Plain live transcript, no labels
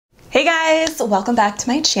Hey guys, welcome back to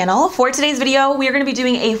my channel. For today's video, we are going to be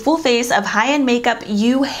doing a full face of high-end makeup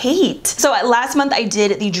you hate. So last month I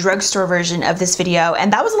did the drugstore version of this video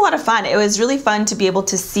and that was a lot of fun. It was really fun to be able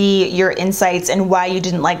to see your insights and why you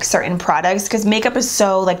didn't like certain products, because makeup is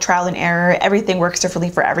so like trial and error. Everything works differently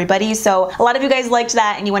for everybody. So a lot of you guys liked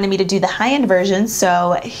that and you wanted me to do the high-end version.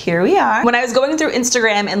 So here we are. When I was going through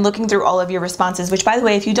Instagram and looking through all of your responses, which by the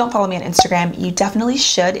way, if you don't follow me on Instagram, you definitely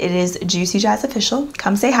should. It is JuicyJas official.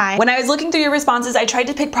 Come say hi. When I was looking through your responses, I tried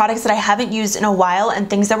to pick products that I haven't used in a while and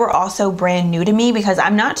things that were also brand new to me, because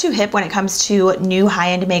I'm not too hip when it comes to new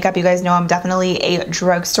high-end makeup. You guys know I'm definitely a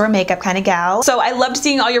drugstore makeup kind of gal. So I loved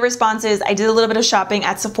seeing all your responses. I did a little bit of shopping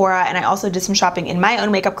at Sephora and I also did some shopping in my own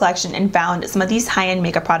makeup collection and found some of these high-end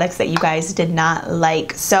makeup products that you guys did not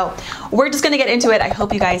like. So we're just gonna get into it. I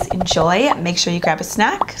hope you guys enjoy. Make sure you grab a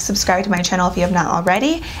snack, subscribe to my channel if you have not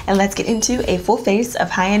already, and let's get into a full face of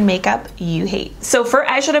high-end makeup you hate. So for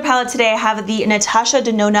eyeshadow palette today, I have the Natasha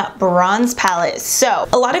Denona Bronze Palette. So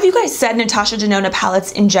a lot of you guys said Natasha Denona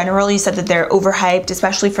palettes in general, you said that they're overhyped,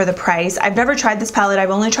 especially for the price. I've never tried this palette.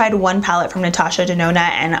 I've only tried one palette from Natasha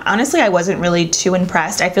Denona and honestly I wasn't really too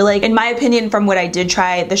impressed. I feel like, in my opinion, from what I did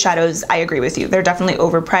try, the shadows, I agree with you. They're definitely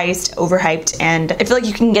overpriced, overhyped, and I feel like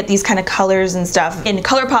you can get these kind of colors and stuff in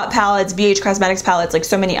ColourPop palettes, BH Cosmetics palettes, like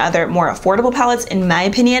so many other more affordable palettes in my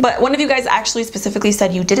opinion. But one of you guys actually specifically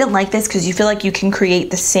said you didn't like this because you feel like you can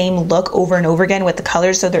create the same look over and over again with the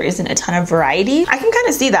colors, so there isn't a ton of variety. I can kind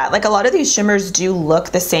of see that. Like a lot of these shimmers do look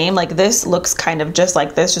the same. Like this looks kind of just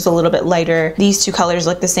like this, just a little bit lighter. These two colors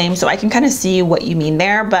look the same, so I can kind of see what you mean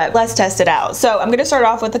there, but let's test it out. So I'm gonna start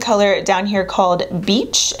off with the color down here called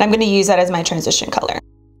Beach. I'm gonna use that as my transition color.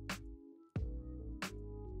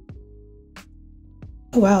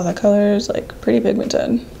 Wow, that color is like pretty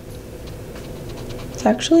pigmented. It's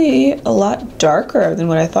actually a lot darker than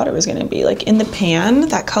what I thought it was gonna be. Like in the pan,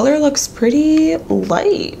 that color looks pretty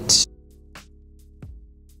light.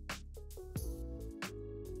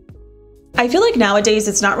 I feel like nowadays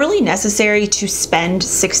it's not really necessary to spend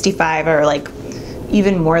 $65 or like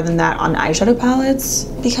even more than that on eyeshadow palettes,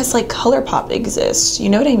 because like ColourPop exists, you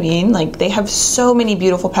know what I mean? Like they have so many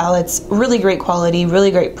beautiful palettes, really great quality, really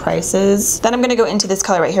great prices. Then I'm gonna go into this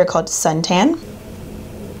color right here called Suntan.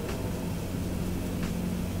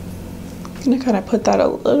 I'm gonna kind of put that a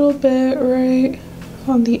little bit right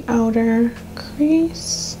on the outer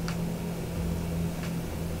crease.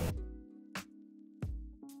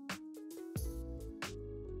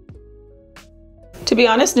 To be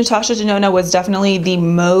honest, Natasha Denona was definitely the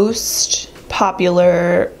most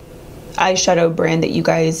popular eyeshadow brand that you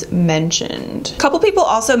guys mentioned. A couple people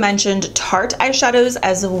also mentioned Tarte eyeshadows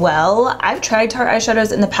as well. I've tried Tarte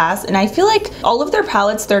eyeshadows in the past and I feel like all of their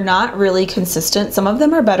palettes, they're not really consistent. Some of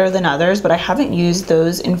them are better than others, but I haven't used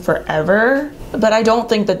those in forever. But I don't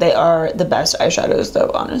think that they are the best eyeshadows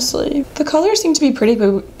though, honestly. The colors seem to be pretty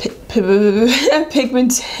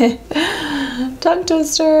pigmented. Tongue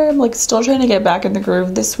twister. I'm like still trying to get back in the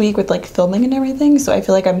groove this week with like filming and everything, so I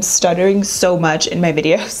feel like I'm stuttering so much in my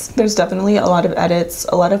videos. There's definitely a lot of edits,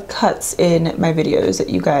 a lot of cuts in my videos that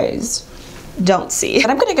you guys don't see. But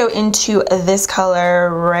I'm gonna go into this color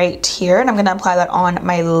right here and I'm gonna apply that on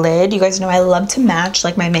my lid. You guys know I love to match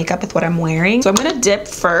like my makeup with what I'm wearing. So I'm gonna dip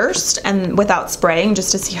first and without spraying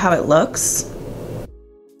just to see how it looks.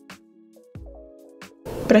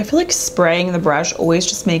 But I feel like spraying the brush always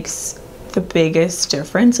just makes the biggest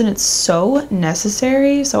difference and it's so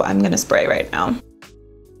necessary, so I'm gonna spray right now.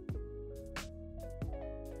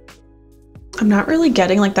 I'm not really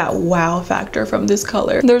getting like that wow factor from this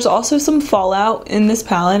color. There's also some fallout in this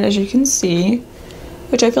palette, as you can see,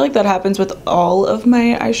 which I feel like that happens with all of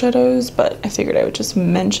my eyeshadows, but I figured I would just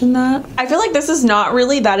mention that. I feel like this is not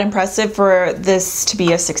really that impressive for this to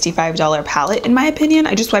be a $65 palette in my opinion.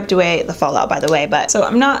 I just wiped away the fallout by the way, but so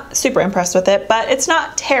I'm not super impressed with it, but it's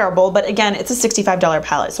not terrible. But again, it's a $65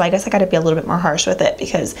 palette, so I guess I gotta be a little bit more harsh with it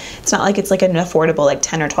because it's not like it's like an affordable like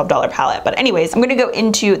 $10 or $12 palette. But anyways, I'm gonna go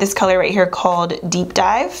into this color right here called Deep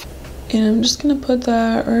Dive. And I'm just gonna put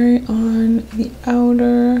that right on the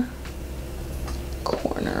outer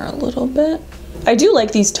corner a little bit. I do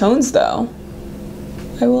like these tones though,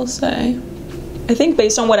 I will say. I think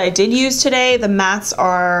based on what I did use today, the mattes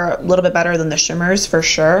are a little bit better than the shimmers for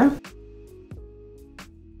sure.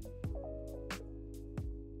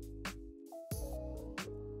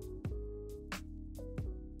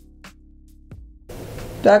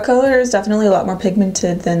 That color is definitely a lot more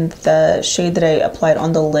pigmented than the shade that I applied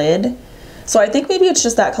on the lid. So I think maybe it's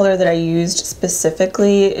just that color that I used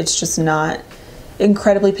specifically. It's just not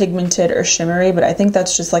incredibly pigmented or shimmery, but I think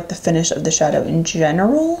that's just like the finish of the shadow in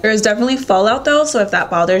general. There is definitely fallout though, so if that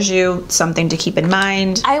bothers you, something to keep in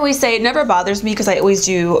mind. I always say it never bothers me because I always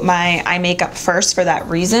do my eye makeup first for that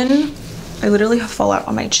reason. I literally have fallout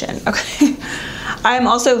on my chin, okay? I'm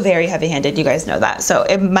also very heavy-handed, you guys know that, so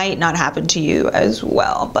it might not happen to you as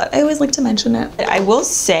well, but I always like to mention it. I will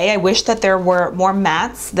say I wish that there were more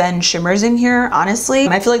mattes than shimmers in here, honestly.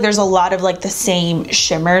 I feel like there's a lot of like the same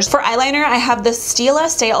shimmers. For eyeliner, I have the Stila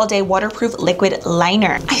Stay All Day Waterproof Liquid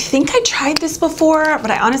Liner. I think I tried this before,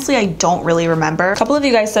 but I don't really remember. A couple of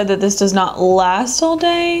you guys said that this does not last all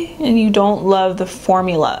day and you don't love the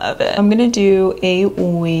formula of it. I'm gonna do a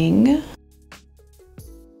wing.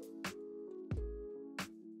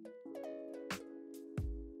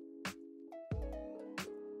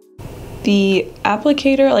 The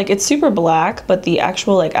applicator, like it's super black, but the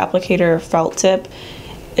actual like applicator felt tip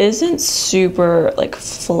isn't super like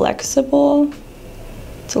flexible.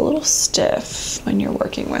 It's a little stiff when you're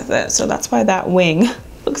working with it. So that's why that wing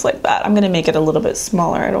looks like that. I'm gonna make it a little bit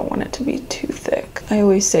smaller. I don't want it to be too thick. I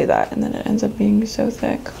always say that and then it ends up being so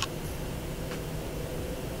thick.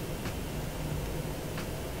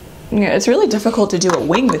 Yeah, it's really difficult to do a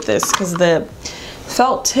wing with this because the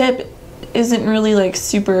felt tip isn't really like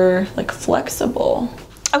super like flexible.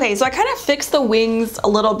 Okay, so I kind of fixed the wings a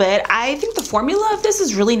little bit. I think the formula of this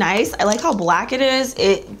is really nice. I like how black it is.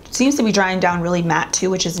 It seems to be drying down really matte too,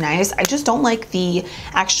 which is nice. I just don't like the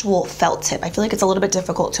actual felt tip. I feel like it's a little bit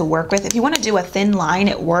difficult to work with. If you want to do a thin line,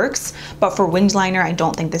 it works, but for winged liner, I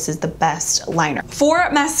don't think this is the best liner. For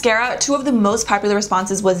mascara, two of the most popular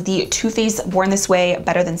responses was the Too Faced Born This Way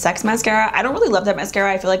Better Than Sex mascara. I don't really love that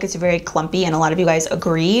mascara. I feel like it's very clumpy and a lot of you guys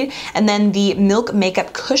agree. And then the Milk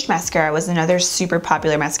Makeup Kush mascara was another super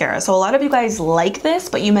popular mascara. So a lot of you guys like this,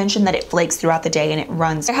 but you mentioned that it flakes throughout the day and it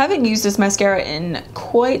runs. I haven't used this mascara in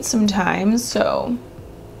quite some time, so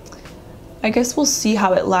I guess we'll see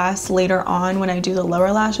how it lasts later on when I do the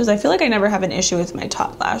lower lashes. I feel like I never have an issue with my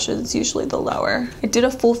top lashes. It's usually the lower. I did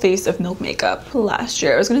a full face of Milk makeup last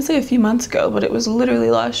year. I was gonna say a few months ago, but it was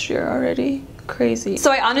literally last year already. Crazy.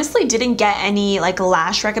 So I honestly didn't get any like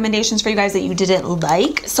lash recommendations for you guys that you didn't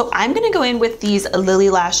like. So I'm gonna go in with these Lily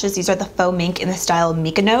lashes. These are the faux mink in the style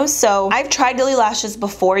Mykonos. So I've tried Lily lashes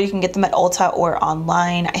before. You can get them at Ulta or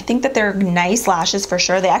online. I think that they're nice lashes for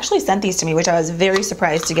sure. They actually sent these to me, which I was very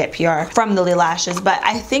surprised to get PR from Lily lashes. But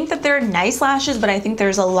I think that they're nice lashes, but I think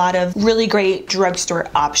there's a lot of really great drugstore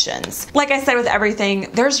options. Like I said with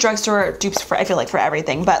everything, there's drugstore dupes for, I feel like, for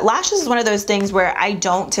everything. But lashes is one of those things where I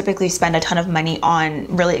don't typically spend a ton of money on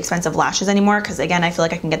really expensive lashes anymore, because again, I feel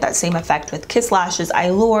like I can get that same effect with Kiss Lashes,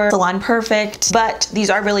 Allure, Salon Perfect, but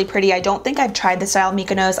these are really pretty. I don't think I've tried the style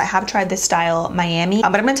Mykonos. I have tried this style Miami,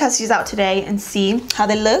 but I'm gonna test these out today and see how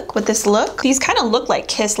they look with this look. These kind of look like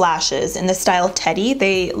Kiss Lashes in the style Teddy.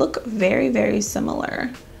 They look very, very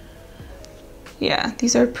similar. Yeah,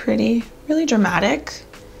 these are pretty, really dramatic.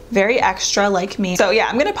 Very extra like me. So yeah,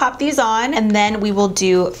 I'm gonna pop these on and then we will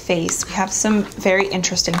do face. We have some very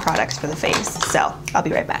interesting products for the face, so I'll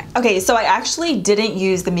be right back. Okay, so I actually didn't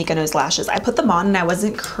use the Mykonos lashes. I put them on and I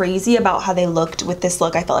wasn't crazy about how they looked with this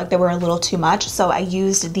look. I felt like they were a little too much, so I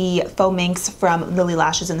used the faux minks from Lily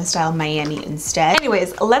Lashes in the style Miami instead.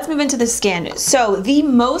 Anyways, let's move into the skin. So the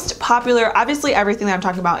most popular, obviously everything that I'm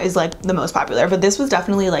talking about is like the most popular, but this was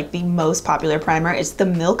definitely like the most popular primer. It's the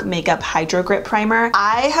Milk Makeup Hydro Grip Primer.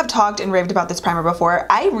 I have talked and raved about this primer before.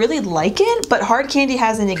 I really like it, but Hard Candy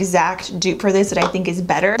has an exact dupe for this that I think is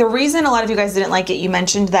better. The reason a lot of you guys didn't like it, you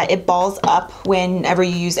mentioned that it balls up whenever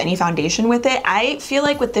you use any foundation with it. I feel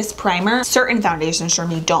like with this primer, certain foundations for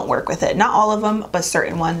me don't work with it. Not all of them, but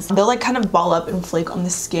certain ones. They'll like kind of ball up and flake on the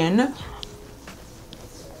skin.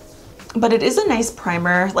 But it is a nice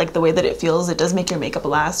primer, like the way that it feels. It does make your makeup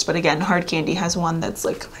last, but again, Hard Candy has one that's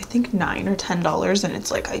like, I think $9 or $10 and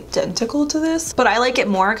it's like identical to this. But I like it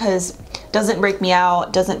more because it doesn't break me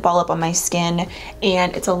out, doesn't ball up on my skin,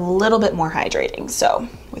 and it's a little bit more hydrating. So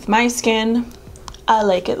with my skin, I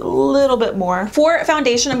like it a little bit more. For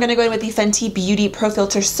foundation, I'm gonna go in with the Fenty Beauty Pro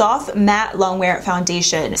Filter Soft Matte Longwear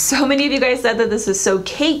Foundation. So many of you guys said that this is so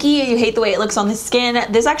cakey, you hate the way it looks on the skin.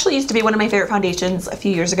 This actually used to be one of my favorite foundations a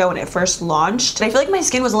few years ago when it first launched. And I feel like my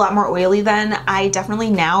skin was a lot more oily then. I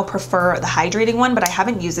definitely now prefer the hydrating one, but I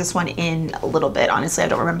haven't used this one in a little bit. Honestly, I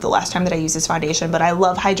don't remember the last time that I used this foundation, but I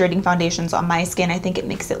love hydrating foundations on my skin. I think it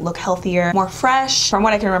makes it look healthier, more fresh. From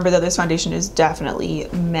what I can remember though, this foundation is definitely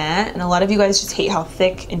matte, and a lot of you guys just hate how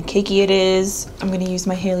thick and cakey it is. I'm gonna use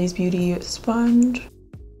my Haley's Beauty sponge.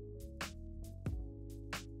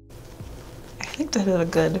 I think that is a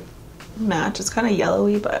good match. It's kind of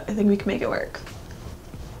yellowy, but I think we can make it work.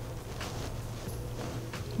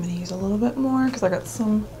 I'm gonna use a little bit more because I got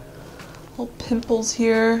some little pimples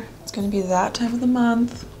here. It's gonna be that time of the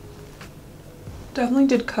month. Definitely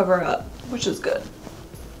did cover up, which is good.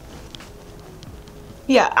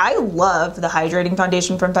 Yeah, I love the hydrating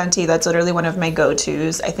foundation from Fenty. That's literally one of my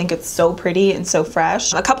go-tos. I think it's so pretty and so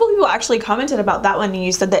fresh. A couple of people actually commented about that one and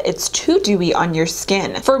you said that it's too dewy on your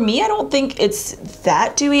skin. For me, I don't think it's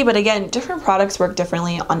that dewy, but again, different products work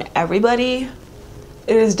differently on everybody.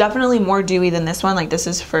 It is definitely more dewy than this one. Like, this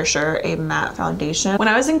is for sure a matte foundation. When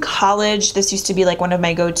I was in college, this used to be like one of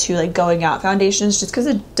my go-to like going out foundations just because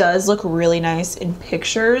it does look really nice in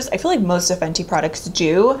pictures. I feel like most of Fenty products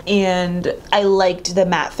do, and I liked the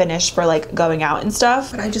matte finish for like going out and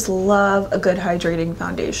stuff, but I just love a good hydrating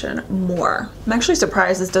foundation more. I'm actually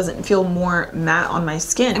surprised this doesn't feel more matte on my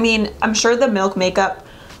skin. I mean, I'm sure the Milk Makeup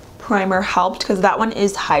primer helped because that one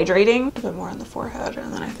is hydrating. A bit more on the forehead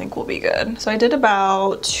and then I think we'll be good. So I did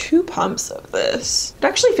about 2 pumps of this. It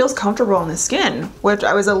actually feels comfortable on the skin, which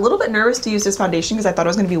I was a little bit nervous to use this foundation because I thought it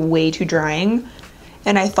was going to be way too drying.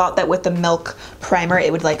 And I thought that with the Milk primer,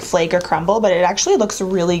 it would like flake or crumble, but it actually looks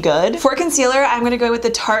really good. For concealer, I'm gonna go with the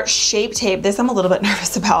Tarte Shape Tape. This I'm a little bit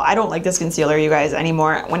nervous about. I don't like this concealer, you guys,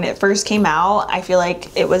 anymore. When it first came out, I feel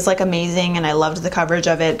like it was like amazing and I loved the coverage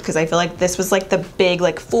of it because I feel like this was like the big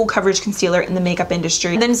like full coverage concealer in the makeup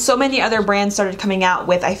industry. And then so many other brands started coming out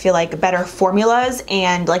with, I feel like, better formulas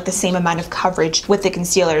and like the same amount of coverage with the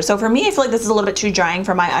concealer. So for me, I feel like this is a little bit too drying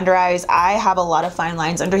for my under eyes. I have a lot of fine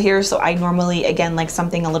lines under here, so I normally, again, like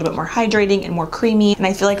something a little bit more hydrating and more creamy, and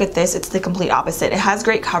I feel like with this it's the complete opposite. It has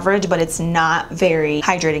great coverage, but it's not very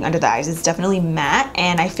hydrating under the eyes. It's definitely matte,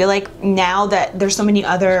 and I feel like now that there's so many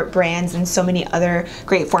other brands and so many other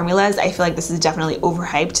great formulas, I feel like this is definitely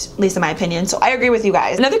overhyped, at least in my opinion. So I agree with you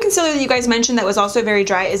guys. Another concealer that you guys mentioned that was also very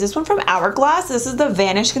dry is this one from Hourglass. This is the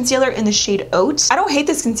Vanish concealer in the shade Oat. I don't hate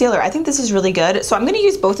this concealer. I think this is really good. So I'm gonna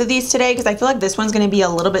use both of these today because I feel like this one's gonna be a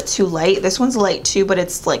little bit too light. This one's light too, but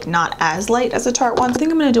it's like not as light as the Tarte one. I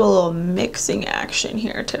think I'm gonna do a little mixing action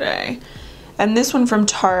here today. And this one from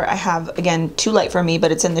Tarte, I have, again, too light for me,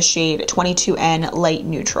 but it's in the shade 22N Light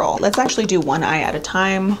Neutral. Let's actually do one eye at a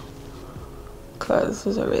time because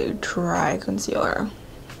this is a really dry concealer.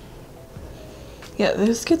 Yeah,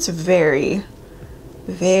 this gets very,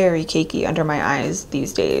 very cakey under my eyes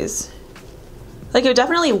these days. Like, it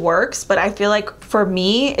definitely works, but I feel like for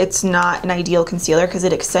me, it's not an ideal concealer because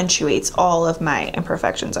it accentuates all of my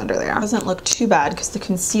imperfections under there. It doesn't look too bad because the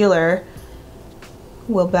concealer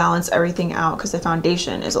will balance everything out because the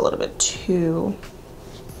foundation is a little bit too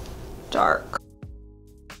dark.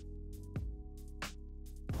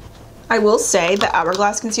 I will say the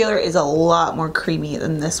Hourglass concealer is a lot more creamy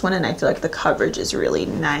than this one, and I feel like the coverage is really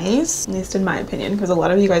nice, at least in my opinion, because a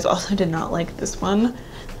lot of you guys also did not like this one.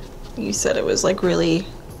 You said it was like really,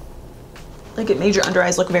 like it made your under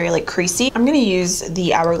eyes look very like creasy. I'm gonna use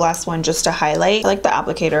the Hourglass one just to highlight. I like the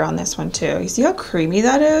applicator on this one too. You see how creamy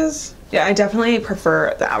that is? Yeah, I definitely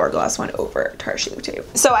prefer the Hourglass one over Tarte Shape Tape.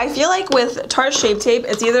 So I feel like with Tarte Shape Tape,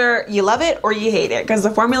 it's either you love it or you hate it because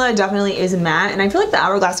the formula definitely is matte. And I feel like the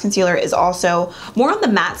Hourglass concealer is also more on the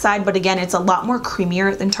matte side, but again, it's a lot more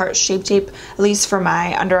creamier than Tarte Shape Tape, at least for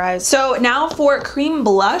my under eyes. So now for cream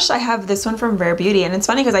blush, I have this one from Rare Beauty. And it's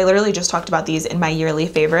funny because I literally just talked about these in my yearly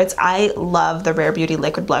favorites. I love the Rare Beauty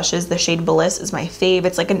liquid blushes. The shade Bliss is my fave.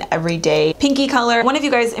 It's like an everyday pinky color. One of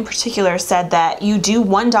you guys in particular said that you do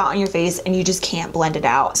one dot on your face and you just can't blend it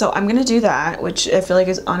out. So I'm gonna do that, which I feel like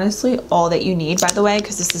is honestly all that you need, by the way,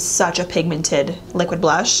 because this is such a pigmented liquid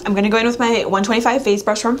blush. I'm gonna go in with my 125 face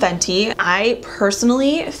brush from Fenty. I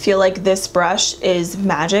personally feel like this brush is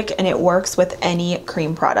magic and it works with any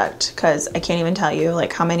cream product because I can't even tell you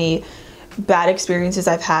like how many bad experiences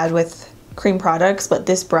I've had with cream products, but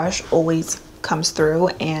this brush always comes through,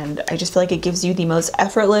 and I just feel like it gives you the most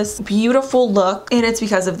effortless, beautiful look, and it's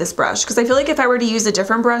because of this brush. Because I feel like if I were to use a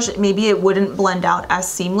different brush, maybe it wouldn't blend out as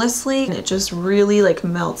seamlessly, and it just really like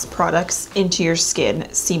melts products into your skin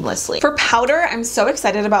seamlessly. For powder, I'm so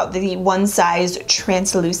excited about the One Size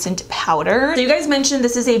translucent powder. So you guys mentioned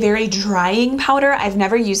this is a very drying powder. I've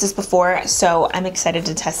never used this before, so I'm excited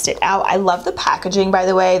to test it out. I love the packaging, by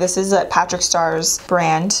the way. This is a Patrick Starr's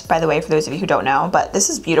brand, by the way, for those of you who don't know, but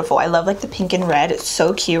this is beautiful. I love like the pink and red. It's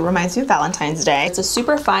so cute. Reminds me of Valentine's Day. It's a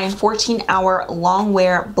super fine 14-hour long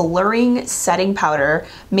wear blurring setting powder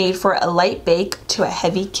made for a light bake to a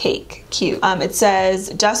heavy cake. Cute. It says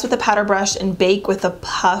dust with a powder brush and bake with a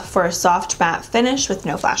puff for a soft matte finish with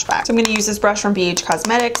no flashback. So I'm going to use this brush from BH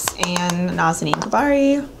Cosmetics and Nazanin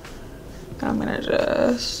Kavari. And I'm going to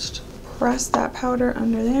just press that powder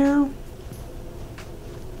under there.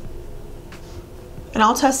 And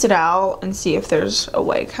I'll test it out and see if there's a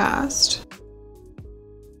white cast.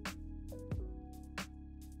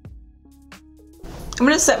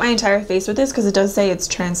 gonna set my entire face with this because it does say it's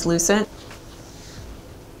translucent.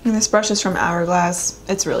 And this brush is from Hourglass.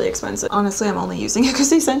 It's really expensive. Honestly, I'm only using it because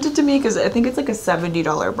they sent it to me because I think it's like a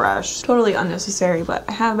 $70 brush. Totally unnecessary, but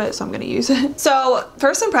I have it, so I'm gonna use it. So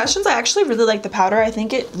first impressions, I actually really like the powder. I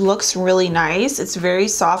think it looks really nice. It's very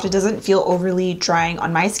soft. It doesn't feel overly drying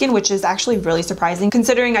on my skin, which is actually really surprising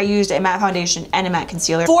considering I used a matte foundation and a matte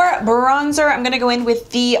concealer. For bronzer, I'm gonna go in with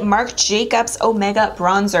the Marc Jacobs Omega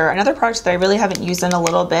Bronzer. Another product that I really haven't used in a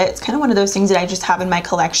little bit. It's kind of one of those things that I just have in my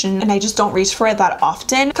collection and I just don't reach for it that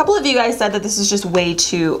often. A couple of you guys said that this is just way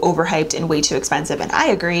too overhyped and way too expensive, and I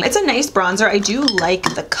agree. It's a nice bronzer. I do like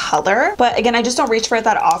the color, but again, I just don't reach for it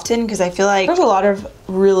that often because I feel like there's a lot of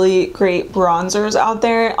really great bronzers out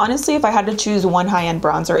there. Honestly, if I had to choose one high-end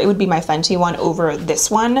bronzer, it would be my Fenty one over this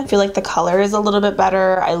one. I feel like the color is a little bit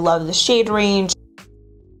better. I love the shade range.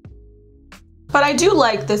 But I do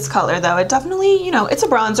like this color though. It definitely, you know, it's a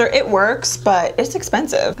bronzer, it works, but it's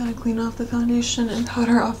expensive. Gotta clean off the foundation and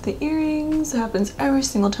powder off the earrings. It happens every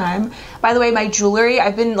single time. By the way, my jewelry,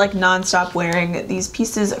 I've been like nonstop wearing these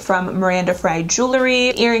pieces from Miranda Fry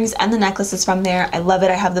Jewelry, earrings and the necklaces from there. I love it.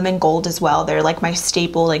 I have them in gold as well. They're like my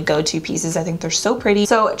staple, like go-to pieces. I think they're so pretty.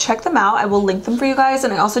 So check them out. I will link them for you guys.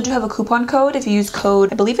 And I also do have a coupon code. If you use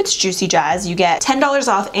code, I believe it's JuicyJas, you get $10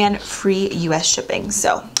 off and free US shipping.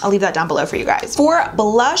 So I'll leave that down below for you guys. For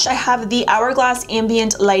blush, I have the Hourglass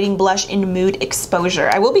Ambient Lighting Blush in Mood Exposure.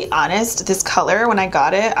 I will be honest, this color, when I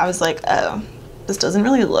got it, I was like, oh, this doesn't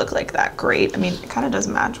really look like that great. I mean, it kind of does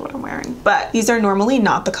match what I'm wearing, but these are normally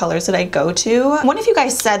not the colors that I go to. One of you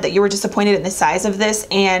guys said that you were disappointed in the size of this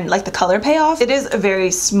and like the color payoff. It is a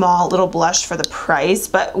very small little blush for the price,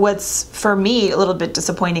 but what's for me a little bit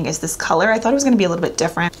disappointing is this color. I thought it was going to be a little bit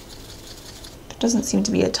different. There doesn't seem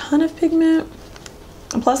to be a ton of pigment.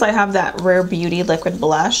 And plus I have that Rare Beauty liquid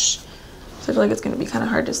blush, so I feel like it's going to be kind of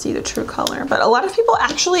hard to see the true color. But a lot of people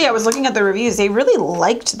actually, I was looking at the reviews, they really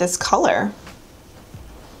liked this color.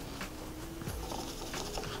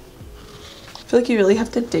 I feel like you really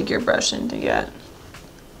have to dig your brush in to get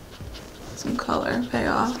some color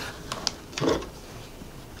payoff.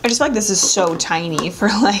 I just feel like this is so tiny for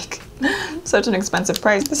like such an expensive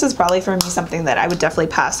price. This is probably for me something that I would definitely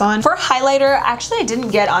pass on. For highlighter, actually I didn't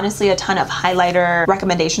get honestly a ton of highlighter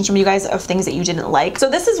recommendations from you guys of things that you didn't like. So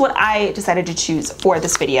this is what I decided to choose for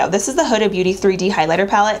this video. This is the Huda Beauty 3D highlighter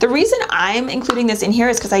palette. The reason I'm including this in here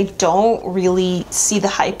is because I don't really see the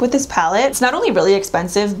hype with this palette. It's not only really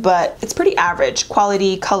expensive, but it's pretty average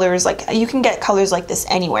quality colors. Like you can get colors like this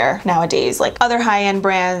anywhere nowadays, like other high-end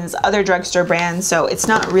brands, other drugstore brands. So it's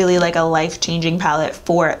not really like a life-changing palette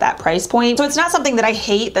for that price point. So it's not something that I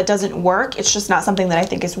hate that doesn't work. It's just not something that I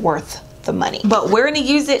think is worth the money. But we're gonna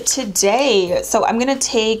use it today. So I'm gonna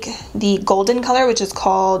take the golden color, which is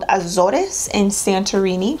called Azores in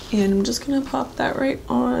Santorini, and I'm just gonna pop that right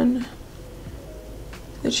on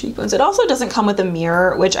the cheekbones. It also doesn't come with a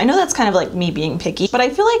mirror, which I know that's kind of like me being picky, but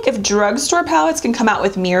I feel like if drugstore palettes can come out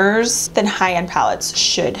with mirrors, then high-end palettes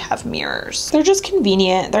should have mirrors. They're just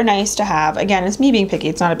convenient. They're nice to have. Again, it's me being picky.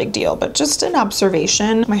 It's not a big deal, but just an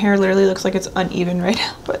observation. My hair literally looks like it's uneven right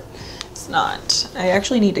now, but it's not. I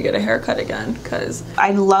actually need to get a haircut again because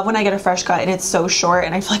I love when I get a fresh cut and it's so short,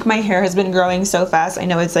 and I feel like my hair has been growing so fast. I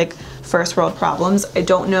know it's like first world problems. I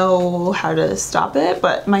don't know how to stop it,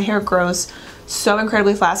 but my hair grows so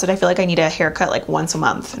incredibly fast that I feel like I need a haircut like once a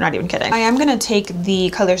month. I'm not even kidding. I am gonna take the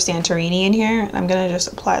color Santorini in here and I'm gonna just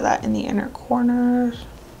apply that in the inner corner.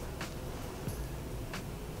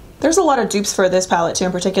 There's a lot of dupes for this palette too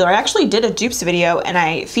in particular. I actually did a dupes video and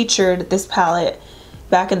I featured this palette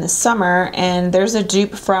back in the summer, and there's a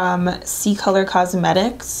dupe from C Color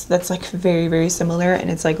Cosmetics that's like very, very similar, and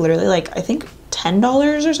it's like literally like I think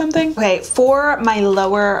 $10 or something. Okay, for my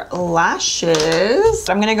lower lashes,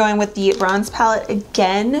 I'm gonna go in with the bronze palette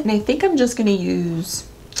again, and I think I'm just gonna use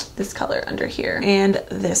this color under here and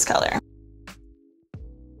this color.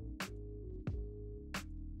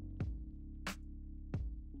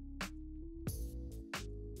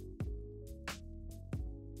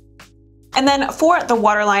 And then for the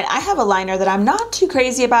waterline, I have a liner that I'm not too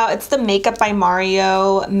crazy about. It's the Makeup by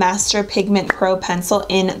Mario Master Pigment Pro Pencil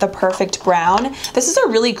in the Perfect Brown. This is a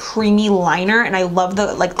really creamy liner, and I love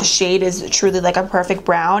the shade is truly like a perfect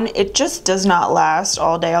brown. It just does not last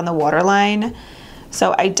all day on the waterline,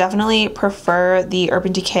 So I definitely prefer the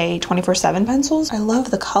Urban Decay 24/7 pencils. I love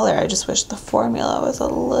the color. I just wish the formula was a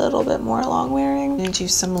little bit more long wearing. I'm gonna do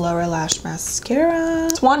some lower lash mascara.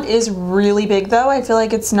 This one is really big though. I feel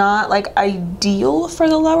like it's not like ideal for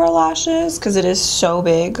the lower lashes because it is so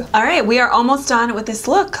big. All right, we are almost done with this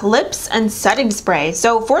look. Lips and setting spray.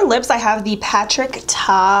 So for lips, I have the Patrick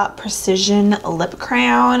Ta Precision Lip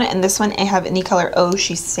Crayon, and this one I have in the color Oh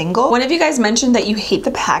She's Single. One of you guys mentioned that you hate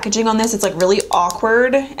the packaging on this. It's like really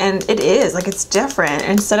awkward, and it is, like, it's different.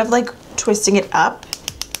 Instead of like twisting it up,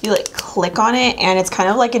 you like click on it, and it's kind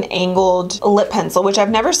of like an angled lip pencil, which I've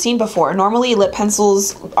never seen before. Normally lip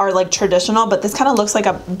pencils are like traditional, but this kind of looks like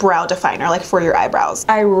a brow definer, like for your eyebrows.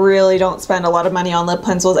 I really don't spend a lot of money on lip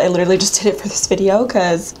pencils. I literally just did it for this video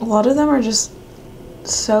because a lot of them are just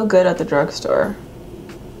so good at the drugstore.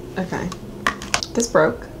 Okay, this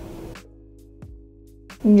broke.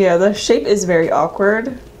 Yeah, the shape is very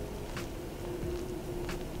awkward.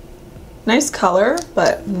 Nice color,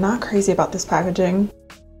 but not crazy about this packaging.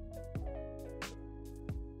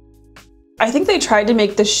 I think they tried to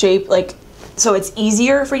make the shape like so it's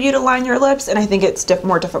easier for you to line your lips, and I think it's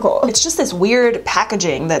more difficult. It's just this weird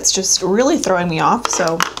packaging that's just really throwing me off,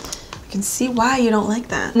 so I can see why you don't like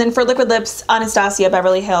that. And then for liquid lips, Anastasia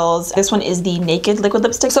Beverly Hills. This one is the Naked liquid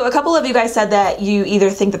lipstick. So a couple of you guys said that you either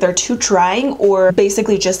think that they're too trying or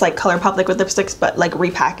basically just like ColourPop liquid lipsticks, but like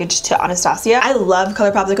repackaged to Anastasia. I love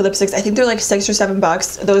ColourPop liquid lipsticks. I think they're like $6 or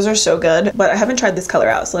 $7. Those are so good, but I haven't tried this color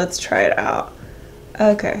out, so let's try it out.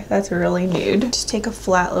 Okay, that's really nude. Just take a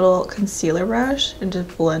flat little concealer brush and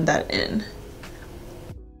just blend that in.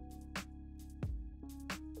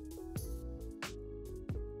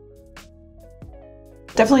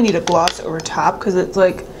 Definitely need a gloss over top because it's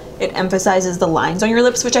like it emphasizes the lines on your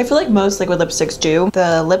lips, which I feel like most liquid lipsticks do.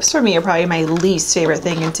 The lips for me are probably my least favorite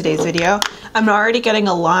thing in today's video. I'm already getting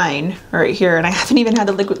a line right here, and I haven't even had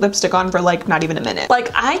the liquid lipstick on for like not even a minute.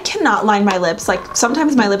 Like, I cannot line my lips. Like,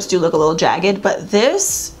 sometimes my lips do look a little jagged, but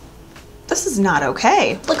this is not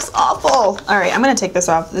okay. It looks awful. All right, I'm gonna take this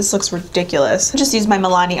off. This looks ridiculous. Just use my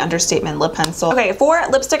Milani Understatement lip pencil. Okay, for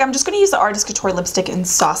lipstick, I'm just gonna use the Artist Couture lipstick in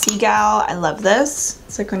Saucy Gal. I love this.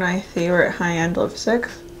 It's like one of my favorite high-end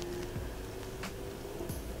lipsticks.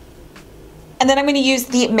 And then I'm gonna use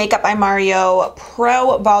the Makeup by Mario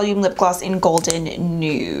Pro Volume Lip Gloss in Golden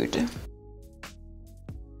Nude.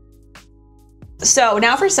 So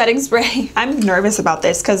now for setting spray, I'm nervous about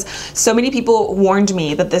this because so many people warned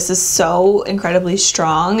me that this is so incredibly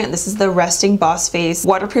strong. This is the Resting Boss Face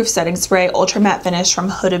Waterproof Setting Spray Ultra Matte Finish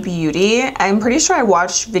from Huda Beauty. I'm pretty sure I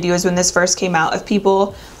watched videos when this first came out of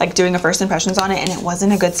people like doing a first impressions on it, and it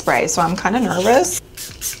wasn't a good spray, so I'm kind of nervous.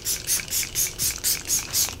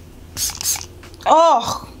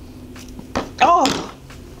 Oh,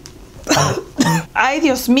 ay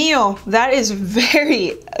Dios mío, that is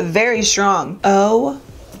very, very strong. Oh,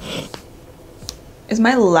 is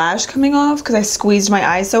my lash coming off because I squeezed my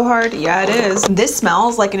eye so hard? Yeah, it is. This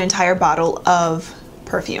smells like an entire bottle of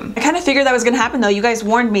perfume. I kind of figured that was gonna happen though. You guys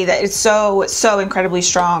warned me that it's so incredibly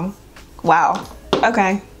strong. Wow.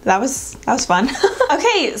 Okay. That was fun.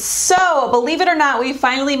 Okay, so believe it or not, we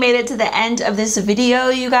finally made it to the end of this video,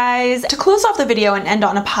 you guys. To close off the video and end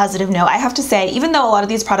on a positive note, I have to say, even though a lot of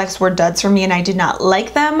these products were duds for me and I did not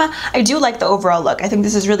like them, I do like the overall look. I think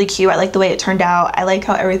this is really cute. I like the way it turned out. I like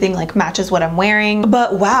how everything like matches what I'm wearing.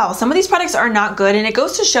 But wow, some of these products are not good, and it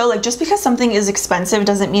goes to show like just because something is expensive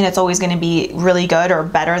doesn't mean it's always gonna be really good or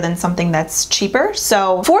better than something that's cheaper.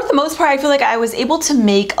 So for the most part, I feel like I was able to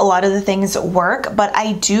make a lot of the things work, but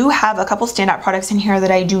I do have a couple standout products in here that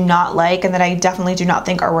I do not like and that I definitely do not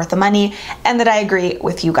think are worth the money, and that I agree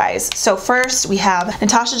with you guys. So first we have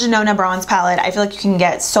Natasha Denona Bronze Palette. I feel like you can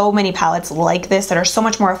get so many palettes like this that are so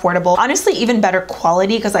much more affordable. Honestly, even better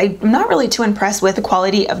quality, because I'm not really too impressed with the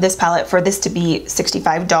quality of this palette for this to be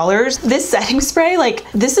 $65. This setting spray, like,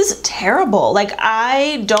 this is terrible. Like,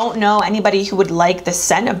 I don't know anybody who would like the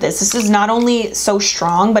scent of this. This is not only so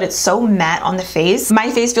strong, but it's so matte on the face. My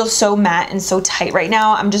face feels so matte and so tight right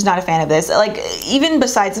now. I'm just not a fan of this. Like, even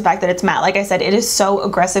besides the fact that it's matte, like I said, it is so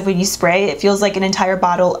aggressive when you spray. It feels like an entire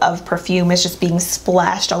bottle of perfume is just being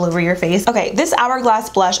splashed all over your face. Okay, this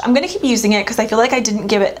Hourglass blush, I'm gonna keep using it because I feel like I didn't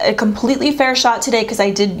give it a completely fair shot today because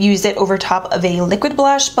I did use it over top of a liquid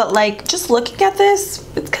blush, but like, just looking at this,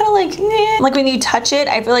 it's kind of like, eh. Like when you touch it,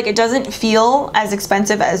 I feel like it doesn't feel as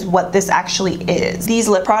expensive as what this actually is. These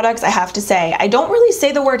lip products, I have to say, I don't really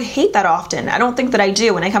say the word hate that often. I don't think that I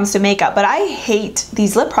do when it comes to makeup, but I hate these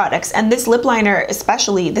these lip products, and this lip liner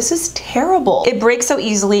especially, this is terrible. It breaks so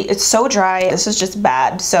easily. It's so dry. This is just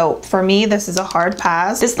bad. So for me, this is a hard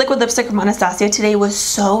pass. This liquid lipstick from Anastasia today was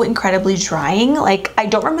so incredibly drying. Like, I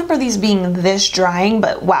don't remember these being this drying,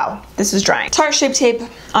 but wow, this is drying. Tarte Shape Tape,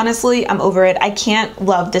 honestly, I'm over it. I can't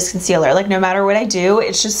love this concealer. Like, no matter what I do,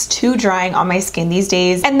 it's just too drying on my skin these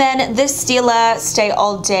days. And then this Stila Stay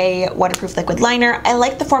All Day Waterproof Liquid Liner. I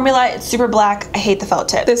like the formula. It's super black. I hate the felt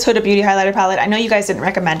tip. This Huda Beauty highlighter palette, I know you guys didn't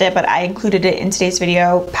recommend it, but I included it in today's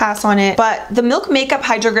video. Pass on it. But the Milk Makeup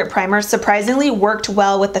Hydro Grip Primer surprisingly worked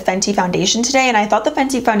well with the Fenty foundation today, and I thought the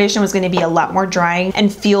Fenty foundation was going to be a lot more drying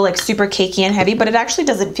and feel like super cakey and heavy, but it actually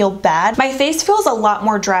doesn't feel bad. My face feels a lot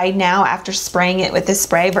more dry now after spraying it with this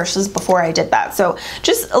spray versus before I did that. So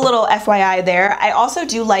just a little FYI there. I also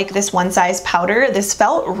do like this One Size powder. This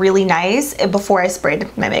felt really nice before I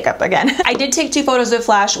sprayed my makeup again. I did take 2 photos with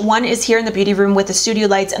flash. One is here in the beauty room with the studio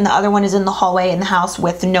lights, and the other one is in the hallway in the house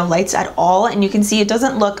with no lights at all. And you can see it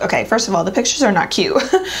doesn't look, okay, first of all, the pictures are not cute,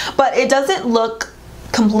 but it doesn't look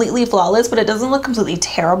completely flawless, but it doesn't look completely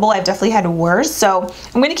terrible. I've definitely had worse. So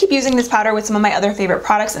I'm going to keep using this powder with some of my other favorite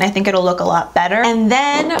products, and I think it'll look a lot better. And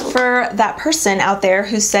then for that person out there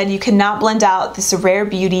who said you cannot blend out this Rare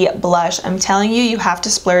Beauty blush, I'm telling you, you have to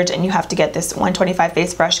splurge and you have to get this 125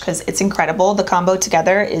 face brush because it's incredible. The combo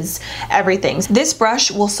together is everything. This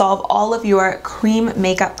brush will solve all of your cream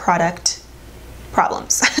makeup product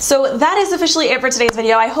problems. So that is officially it for today's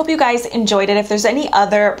video. I hope you guys enjoyed it. If there's any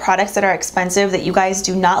other products that are expensive that you guys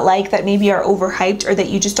do not like, that maybe are overhyped or that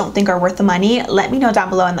you just don't think are worth the money, let me know down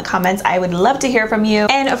below in the comments. I would love to hear from you.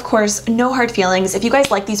 And of course, no hard feelings. If you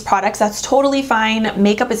guys like these products, that's totally fine.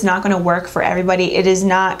 Makeup is not going to work for everybody. It is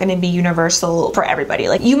not going to be universal for everybody.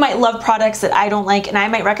 Like, you might love products that I don't like, and I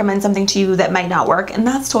might recommend something to you that might not work, and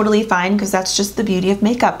that's totally fine because that's just the beauty of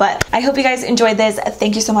makeup. But I hope you guys enjoyed this.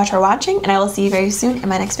 Thank you so much for watching, and I will see you very soon in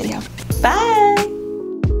my next video. Bye!